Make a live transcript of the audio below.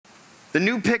The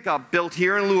new pickup built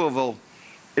here in Louisville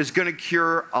is going to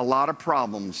cure a lot of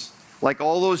problems, like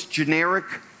all those generic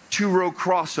two-row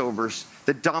crossovers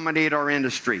that dominate our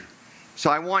industry. So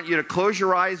I want you to close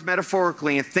your eyes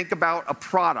metaphorically and think about a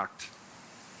product.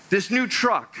 This new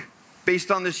truck, based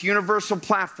on this universal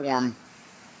platform,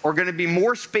 are going to be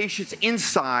more spacious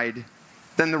inside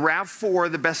than the RAV4,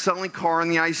 the best-selling car in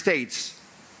the United States.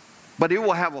 But it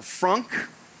will have a frunk,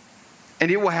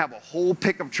 and it will have a whole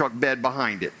pickup truck bed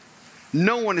behind it.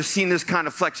 No one has seen this kind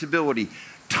of flexibility.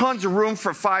 Tons of room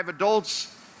for 5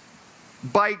 adults,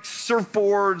 bikes,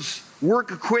 surfboards,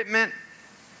 work equipment,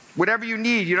 whatever you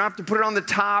need. You don't have to put it on the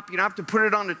top. You don't have to put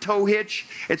it on the tow hitch.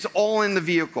 It's all in the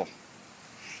vehicle.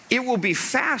 It will be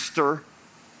faster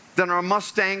than our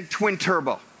Mustang twin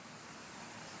turbo.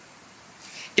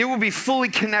 It will be fully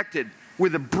connected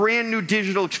with a brand new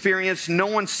digital experience no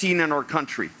one's seen in our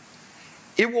country.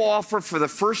 It will offer for the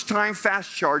first time fast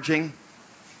charging.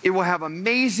 It will have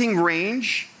amazing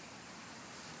range.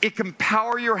 It can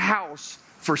power your house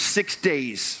for 6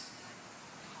 days.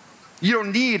 You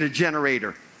don't need a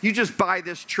generator. You just buy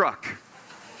this truck.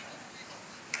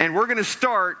 And we're going to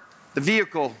start the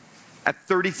vehicle at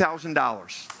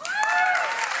 $30,000.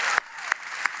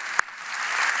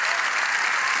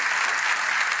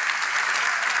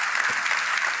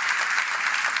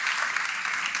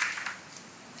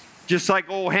 Just like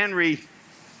old Henry,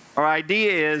 our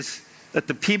idea is that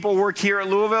the people who work here at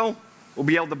Louisville will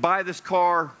be able to buy this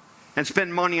car and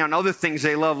spend money on other things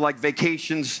they love, like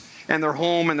vacations and their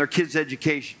home and their kids'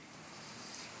 education.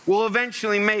 We'll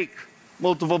eventually make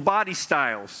multiple body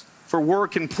styles for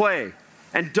work and play.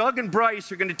 And Doug and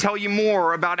Bryce are going to tell you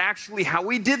more about actually how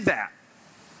we did that.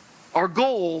 Our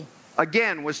goal,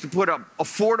 again, was to put an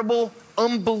affordable,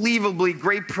 unbelievably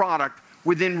great product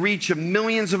within reach of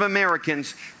millions of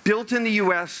Americans, built in the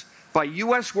U.S. by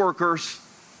U.S. workers,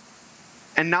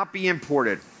 and not be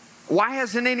imported. Why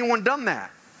hasn't anyone done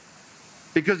that?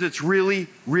 Because it's really,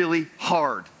 really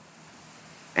hard.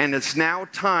 And it's now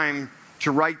time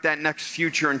to write that next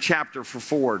future and chapter for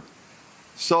Ford.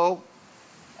 So,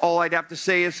 all I'd have to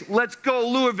say is, let's go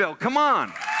Louisville, come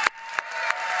on.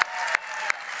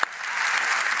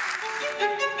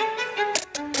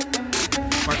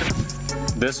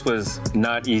 This was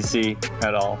not easy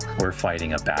at all. We're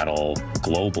fighting a battle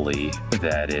globally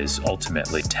that is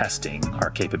ultimately testing our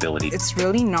capability. It's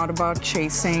really not about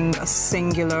chasing a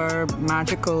singular,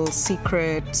 magical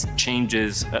secret. Change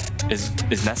is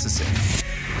necessary.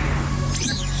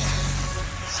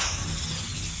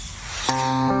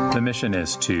 The mission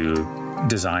is to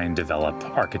design, develop,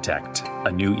 architect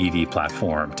a new EV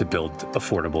platform to build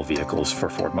affordable vehicles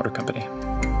for Ford Motor Company.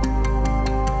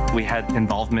 We had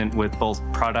involvement with both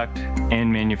product and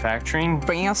manufacturing.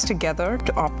 Bringing us together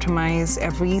to optimize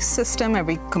every system,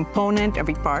 every component,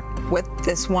 every part with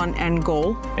this one end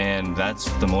goal. And that's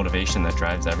the motivation that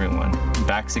drives everyone.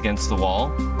 Backs against the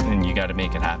wall, and you got to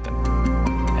make it happen.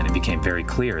 And it became very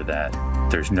clear that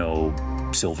there's no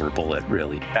silver bullet,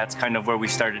 really. That's kind of where we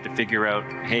started to figure out,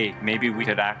 hey, maybe we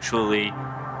could actually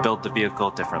build the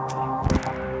vehicle differently.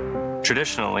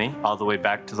 Traditionally, all the way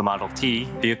back to the Model T,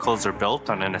 vehicles are built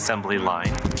on an assembly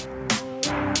line.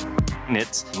 And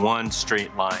it's one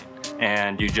straight line.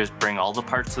 And you just bring all the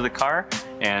parts to the car,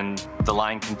 and the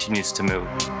line continues to move.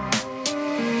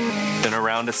 Been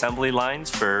around assembly lines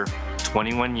for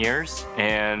 21 years,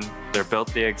 and they're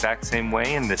built the exact same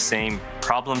way, and the same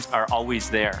problems are always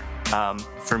there.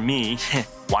 For me,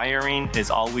 wiring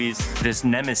is always this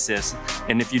nemesis,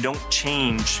 and if you don't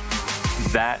change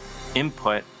that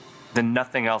input, then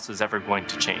nothing else is ever going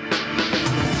to change.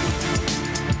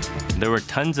 There were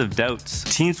tons of doubts.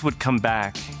 Teams would come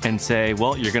back and say,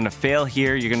 well, you're gonna fail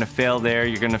here, you're gonna fail there,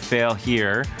 you're gonna fail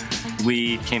here.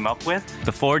 We came up with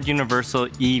the Ford Universal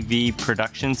EV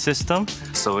Production System.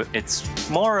 So it's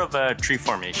more of a tree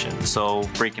formation. So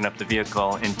breaking up the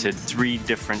vehicle into 3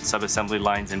 different sub-assembly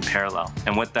lines in parallel.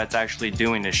 And what that's actually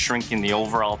doing is shrinking the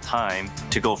overall time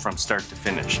to go from start to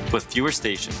finish with fewer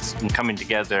stations and coming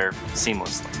together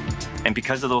seamlessly. And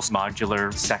because of those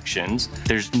modular sections,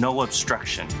 there's no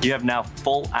obstruction. You have now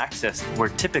full access where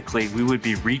typically we would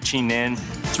be reaching in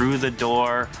through the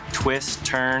door, twist,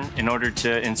 turn in order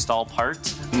to install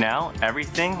parts. Now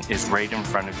everything is right in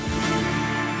front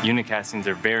of you. Unit castings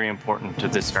are very important to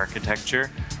this architecture.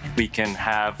 We can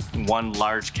have one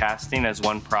large casting as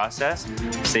one process,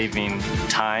 saving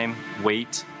time,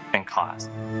 weight, and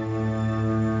cost.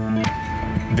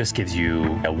 This gives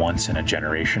you a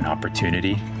once-in-a-generation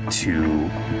opportunity to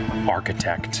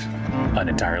architect an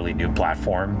entirely new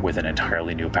platform with an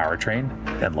entirely new powertrain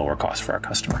and lower cost for our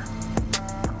customer.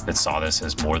 That saw this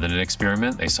as more than an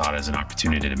experiment. They saw it as an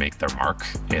opportunity to make their mark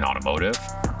in automotive.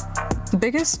 The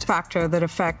biggest factor that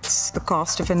affects the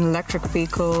cost of an electric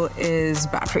vehicle is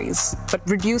batteries. But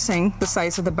reducing the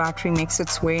size of the battery makes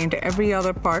its way into every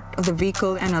other part of the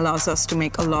vehicle and allows us to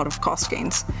make a lot of cost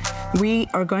gains. We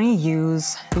are going to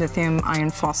use lithium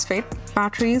iron phosphate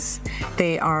batteries.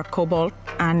 They are cobalt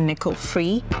and nickel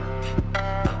free.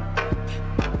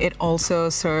 It also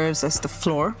serves as the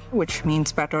floor, which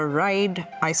means better ride,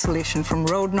 isolation from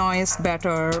road noise,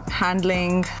 better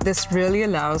handling. This really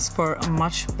allows for a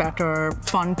much better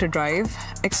fun to drive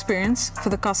experience for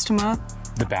the customer.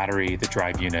 The battery, the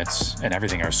drive units, and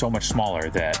everything are so much smaller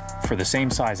that for the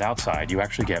same size outside, you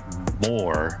actually get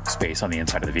more space on the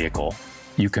inside of the vehicle.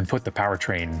 You can put the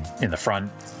powertrain in the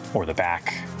front or the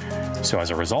back. So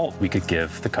as a result, we could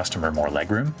give the customer more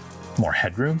legroom, more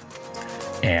headroom,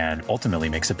 and ultimately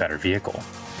makes a better vehicle.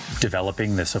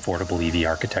 Developing this affordable EV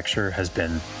architecture has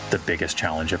been the biggest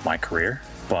challenge of my career,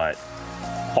 but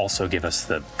also give us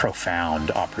the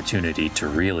profound opportunity to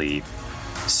really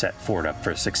set Ford up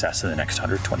for success in the next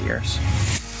 120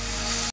 years.